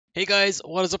Hey guys,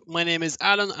 what is up? My name is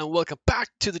Alan and welcome back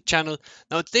to the channel.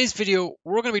 Now in today's video,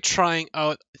 we're going to be trying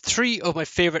out three of my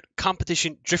favorite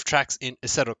competition drift tracks in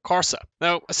Assetto Corsa.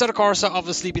 Now, Assetto Corsa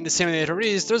obviously being the simulator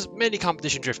is, there's many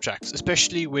competition drift tracks,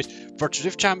 especially with Virtual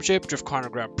Drift Championship, Drift Corner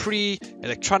Grand Prix,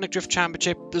 Electronic Drift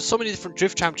Championship. There's so many different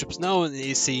drift championships now in the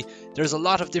AC, there's a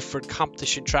lot of different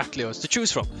competition track layouts to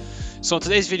choose from. So in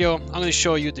today's video, I'm going to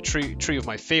show you the three of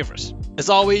my favorites. As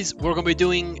always, we're going to be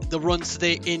doing the runs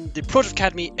today in the Pro Drift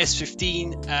Academy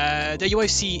S15 that you might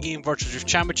see in Virtual Drift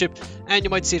Championship, and you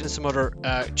might see it in some other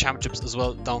championships as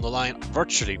well down the line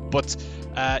virtually. But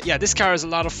yeah, this car is a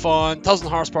lot of fun. 1000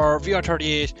 horsepower,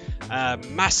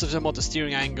 VR38, massive amount of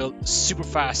steering angle, super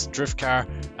fast drift car.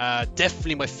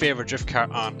 Definitely my favorite drift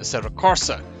car on Assetto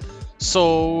Corsa.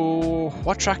 So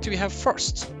what track do we have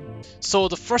first? So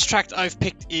the first track that I've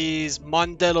picked is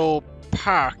Mondello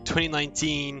Park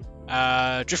 2019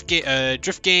 Drift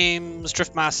Games,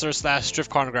 Drift Master / Drift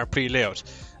Corner Grand Prix layout.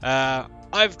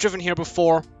 I've driven here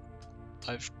before.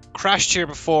 I've crashed here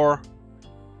before.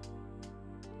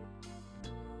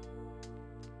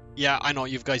 Yeah, I know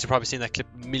you guys have probably seen that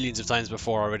clip millions of times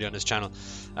before already on this channel.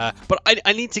 But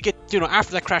I need to get,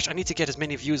 after that crash, I need to get as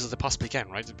many views as I possibly can,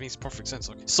 right? It makes perfect sense.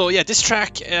 Okay. So yeah, this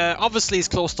track obviously is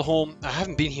close to home. I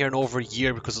haven't been here in over a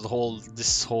year because of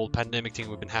this whole pandemic thing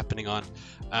we've been happening on.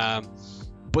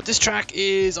 But this track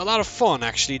is a lot of fun,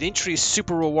 actually. The entry is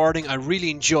super rewarding. I really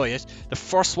enjoy it. The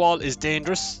first wall is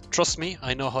dangerous. Trust me,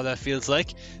 I know how that feels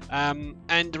like. And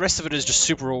the rest of it is just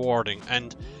super rewarding.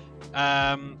 And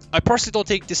I personally don't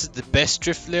think this is the best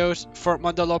drift layout for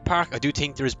Mondello Park. I do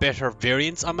think there is better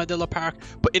variants on Mondello Park.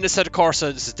 But in Assetto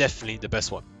Corsa, this is definitely the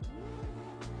best one.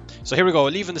 So here we go.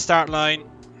 Leaving the start line.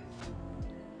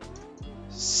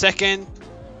 Second,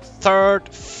 third,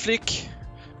 flick,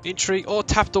 entry. Oh,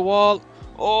 tap the wall.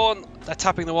 Oh, that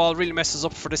tapping the wall really messes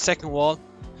up for the second wall.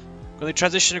 Going to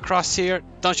transition across here,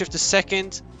 downshift to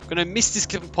second. Going to miss this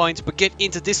clipping point, but get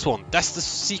into this one. That's the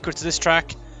secret to this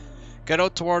track. Get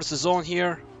out towards the zone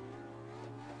here.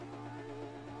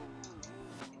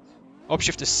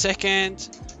 Upshift to second,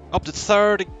 up to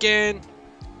third again.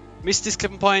 Miss this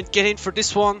clipping point, get in for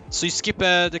this one. So you skip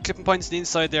the clipping points on the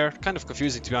inside there. Kind of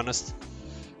confusing, to be honest.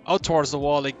 Out towards the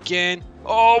wall again.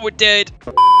 Oh, we're dead.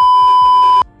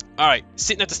 Alright,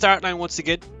 sitting at the start line once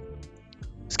again.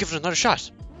 Let's give it another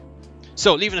shot.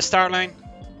 So, leaving the start line.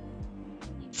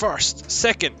 First,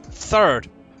 second, third.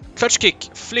 Clutch kick,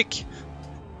 flick.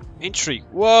 Entry.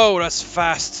 Whoa, that's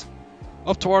fast.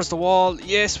 Up towards the wall.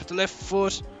 Yes, with the left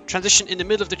foot. Transition in the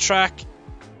middle of the track.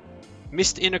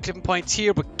 Missed the inner clipping points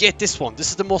here, but get this one. This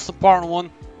is the most important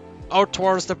one. Out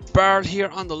towards the barrel here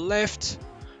on the left.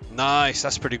 Nice,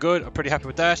 that's pretty good. I'm pretty happy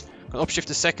with that. Gonna upshift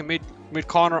the second mid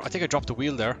corner. I think I dropped the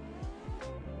wheel there.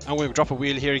 I'm going to drop a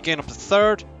wheel here again up to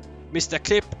third. Missed that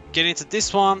clip. Get into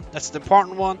this one. That's the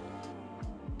important one.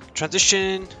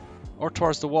 Transition or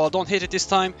towards the wall. Don't hit it this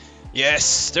time.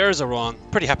 Yes, there's a run.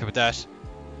 Pretty happy with that.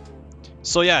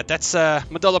 So yeah, that's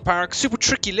Mondello Park. Super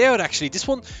tricky layout actually. This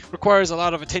one requires a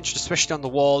lot of attention, especially on the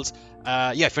walls.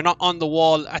 Yeah, if you're not on the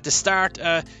wall at the start,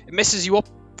 it messes you up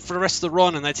for the rest of the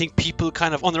run, and I think people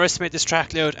kind of underestimate this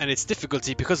track layout and its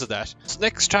difficulty because of that. So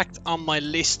next track on my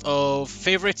list of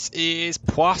favorites is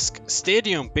Płock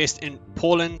Stadium, based in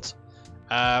Poland.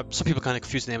 Some people kind of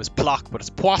confuse the name as Płock, but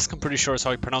it's Płock, I'm pretty sure is how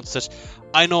I pronounce it.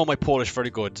 I know my Polish very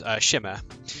good. Siema.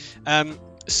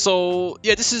 So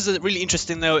yeah, this is a really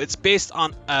interesting layout. It's based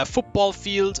on a football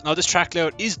field. Now this track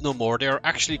layout is no more. They are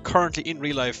actually currently in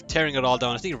real life tearing it all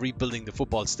down. I think rebuilding the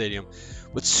football stadium.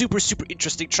 With super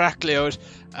interesting track layout.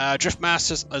 Drift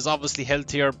Masters is obviously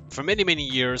held here for many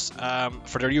years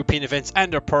for their European events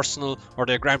and their personal or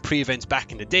their Grand Prix events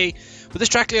back in the day. But this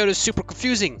track layout is super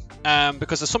confusing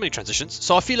because there's so many transitions.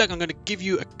 So I feel like I'm going to give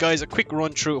you guys a quick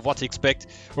run through of what to expect.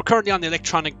 We're currently on the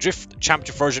Electronic Drift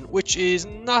Championship version, which is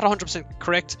not 100%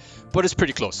 correct, but it's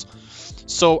pretty close.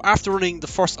 So after running the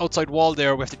first outside wall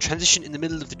there, we have to transition in the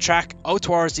middle of the track out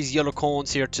towards these yellow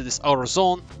cones here to this outer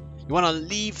zone. You want to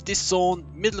leave this zone,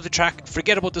 middle of the track,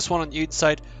 forget about this one on the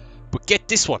inside, but get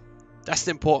this one. That's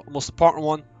the most important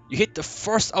one. You hit the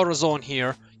first outer zone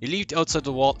here, you leave the outside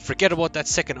the wall, forget about that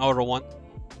second outer one.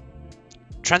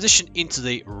 Transition into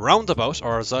the roundabout,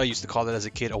 or as I used to call it as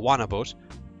a kid, a wanabout.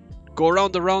 Go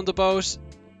around the roundabout,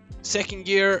 second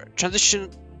gear, transition,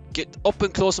 get up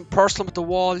and close and personal with the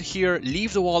wall here,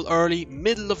 leave the wall early,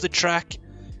 middle of the track.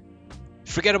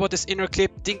 Forget about this inner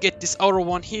clip, didn't get this outer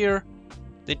one here.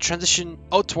 Then transition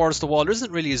out towards the wall. There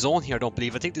isn't really a zone here, I don't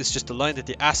believe. I think this is just the line that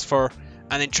they asked for.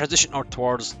 And then transition out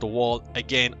towards the wall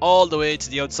again, all the way to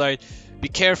the outside. Be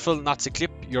careful not to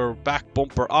clip your back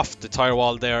bumper off the tyre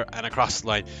wall there and across the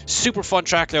line. Super fun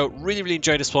track layout. Really, really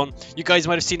enjoyed this one. You guys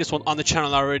might have seen this one on the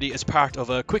channel already as part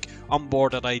of a quick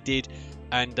onboard that I did,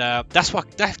 and that's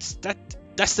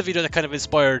the video that kind of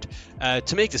inspired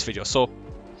to make this video. So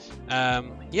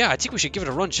yeah, I think we should give it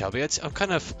a run, shall we? I'm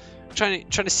kind of trying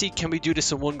to see, can we do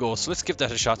this in one go? So let's give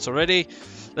that a shot. So ready,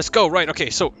 let's go. Right, okay,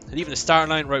 so leaving the start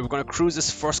line. Right, we're going to cruise this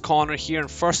first corner here in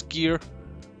first gear.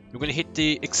 We're going to hit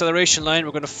the acceleration line.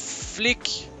 We're going to flick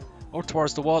out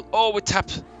towards the wall. Oh, we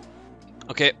tapped.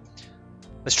 Okay,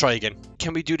 let's try again.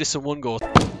 Can we do this in one go?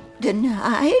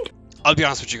 Denied? I'll be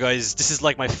honest with you guys, this is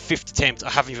like my 5th attempt. I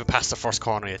haven't even passed the first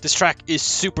corner yet. This track is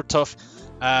super tough.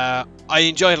 I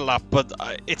enjoyed it a lot, but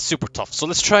it's super tough. So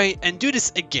let's try and do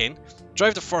this again.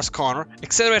 Drive the first corner,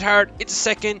 accelerate hard into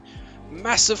second,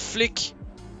 massive flick.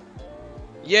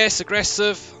 Yes,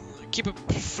 aggressive. Keep it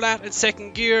flat in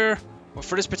second gear. Well,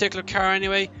 for this particular car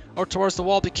anyway, or towards the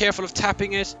wall. Be careful of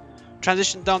tapping it.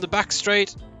 Transition down the back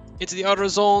straight into the outer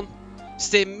zone.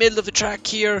 Stay middle of the track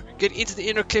here. Get into the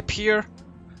inner clip here.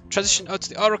 Transition out to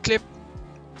the outer clip.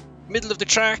 Middle of the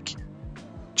track.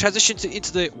 Transition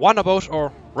into the roundabout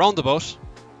or roundabout.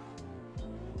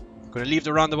 Going to leave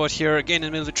the roundabout here again in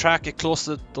the middle of the track. Get close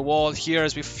to the wall here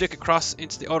as we flick across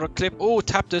into the outer clip. Oh,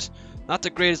 tapped it. Not the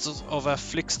greatest of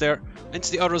flicks there.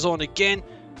 Into the outer zone again.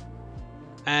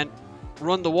 And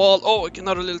run the wall. Oh,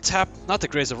 another little tap. Not the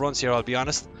greatest of runs here, I'll be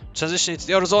honest. Transition into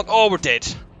the outer zone. Oh, we're dead.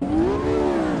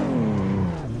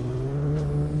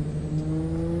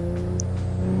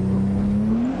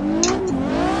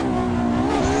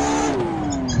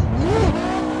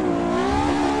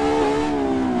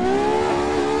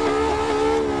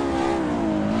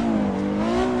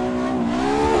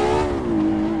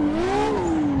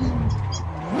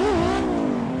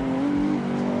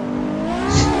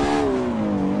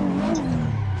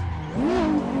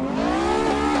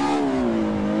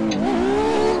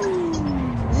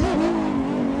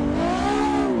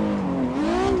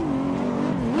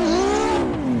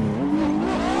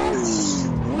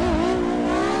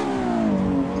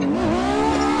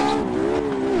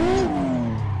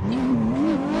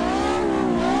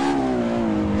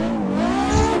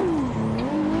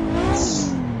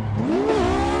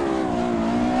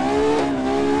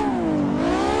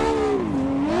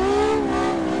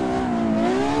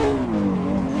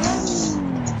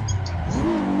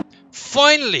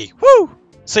 Finally! Woo!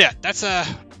 So yeah, that's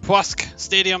Płock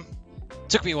Stadium.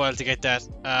 Took me a while to get that.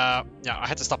 Yeah, I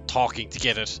had to stop talking to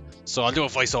get it. So I'll do a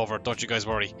voiceover, don't you guys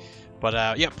worry.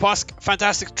 But yeah, Płock,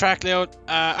 fantastic track layout.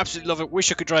 Absolutely love it.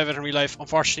 Wish I could drive it in real life.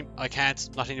 Unfortunately, I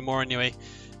can't. Not anymore anyway.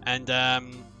 And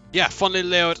yeah, fun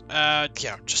little layout.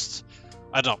 Yeah, just,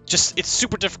 I don't know. Just, it's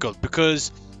super difficult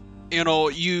because, you know,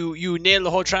 you nail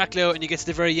the whole track layout and you get to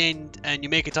the very end and you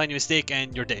make a tiny mistake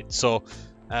and you're dead. So,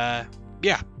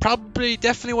 yeah, probably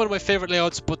definitely one of my favorite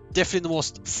layouts, but definitely the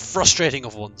most frustrating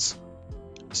of ones.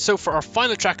 So for our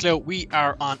final track layout, we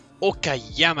are on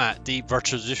Okayama, the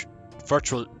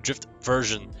virtual drift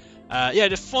version. Yeah,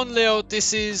 the fun layout.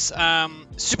 This is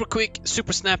super quick,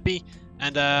 super snappy,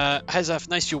 and has a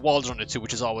nice few walls on it too,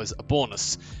 which is always a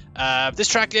bonus. This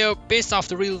track layout based off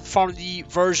the real Formula D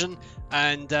version,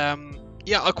 and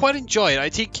yeah, I quite enjoy it. I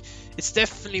think it's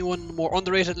definitely one of the more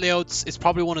underrated layouts. It's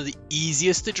probably one of the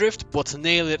easiest to drift, but to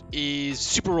nail it is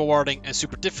super rewarding and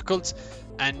super difficult.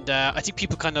 And I think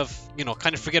people kind of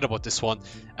forget about this one.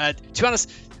 To be honest,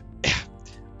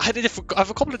 I have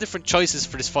a couple of different choices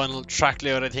for this final track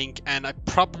layout, I think, and I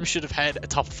probably should have had a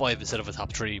top 5 instead of a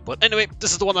top 3. But anyway,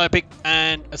 this is the one that I picked,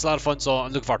 and it's a lot of fun, so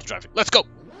I'm looking forward to driving. Let's go!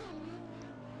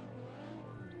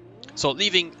 So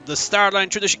leaving the start line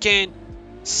through the chicane,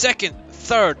 second,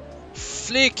 third,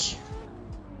 flick.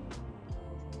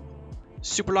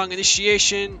 Super long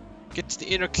initiation, get to the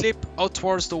inner clip, out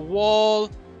towards the wall,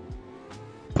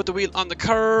 put the wheel on the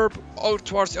curb, out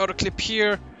towards the outer clip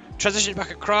here, transition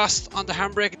back across on the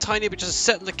handbrake a tiny bit just to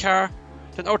settle the car,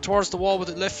 then out towards the wall with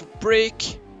the left foot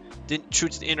brake, then through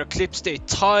to the inner clip, stay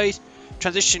tight,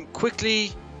 transition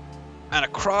quickly, and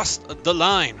across the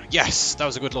line. Yes, that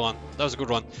was a good one. That was a good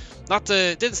one.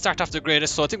 Didn't start off the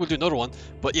greatest, so I think we'll do another one.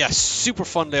 But yeah, super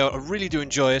fun layout. I really do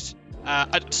enjoy it.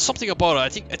 Something about it, I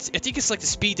think it's like the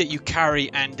speed that you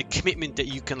carry and the commitment that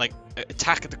you can like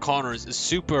attack at the corners is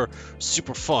super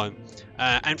fun.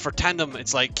 And for tandem,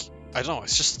 it's like, I don't know,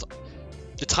 it's just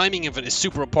the timing of it is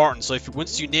super important. So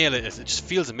once you nail it, it just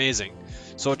feels amazing.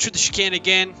 So through the chicane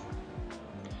again,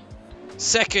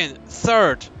 second,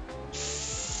 third,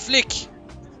 flick.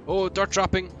 Oh, dirt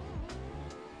dropping.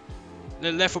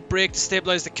 Little left foot brake to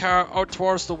stabilize the car, out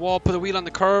towards the wall, put the wheel on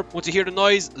the curb. Once you hear the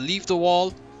noise, leave the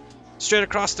wall. Straight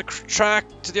across the track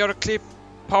to the outer clip,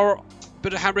 power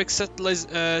bit of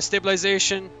handbrake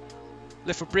stabilization.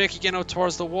 Left foot brake again out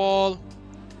towards the wall.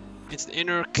 Into the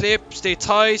inner clip, stay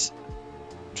tight.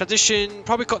 Transition,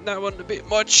 probably cutting that one a bit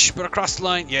much, but across the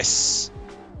line, yes.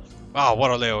 Wow,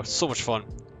 what a layout, so much fun.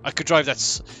 I could drive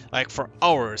that like for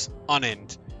hours on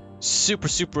end. Super,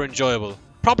 super enjoyable.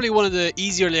 Probably one of the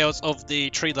easier layouts of the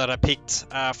three that I picked,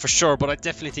 for sure, but I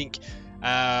definitely think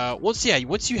once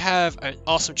you have an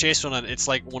awesome chase run on it, it's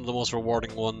like one of the most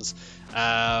rewarding ones.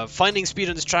 Finding speed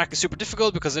on this track is super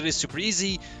difficult because it is super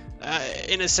easy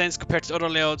in a sense compared to other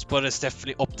layouts, but it's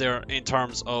definitely up there in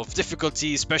terms of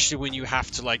difficulty, especially when you have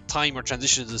to like time or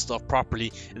transitions and stuff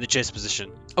properly in the chase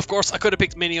position. Of course, I could have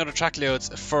picked many other track layouts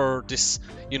for this,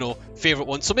 you know, favorite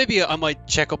one, so maybe I might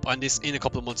check up on this in a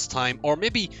couple of months time, or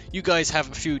maybe you guys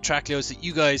have a few track layouts that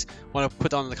you guys want to put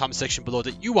down in the comment section below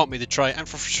that you want me to try, and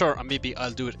for sure maybe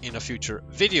I'll do it in a future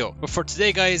video. But for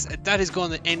today guys, that is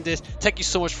going to end it. Thank you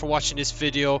so much for watching this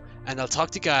video, and I'll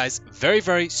talk to you guys very,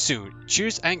 very soon.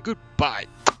 Cheers and goodbye.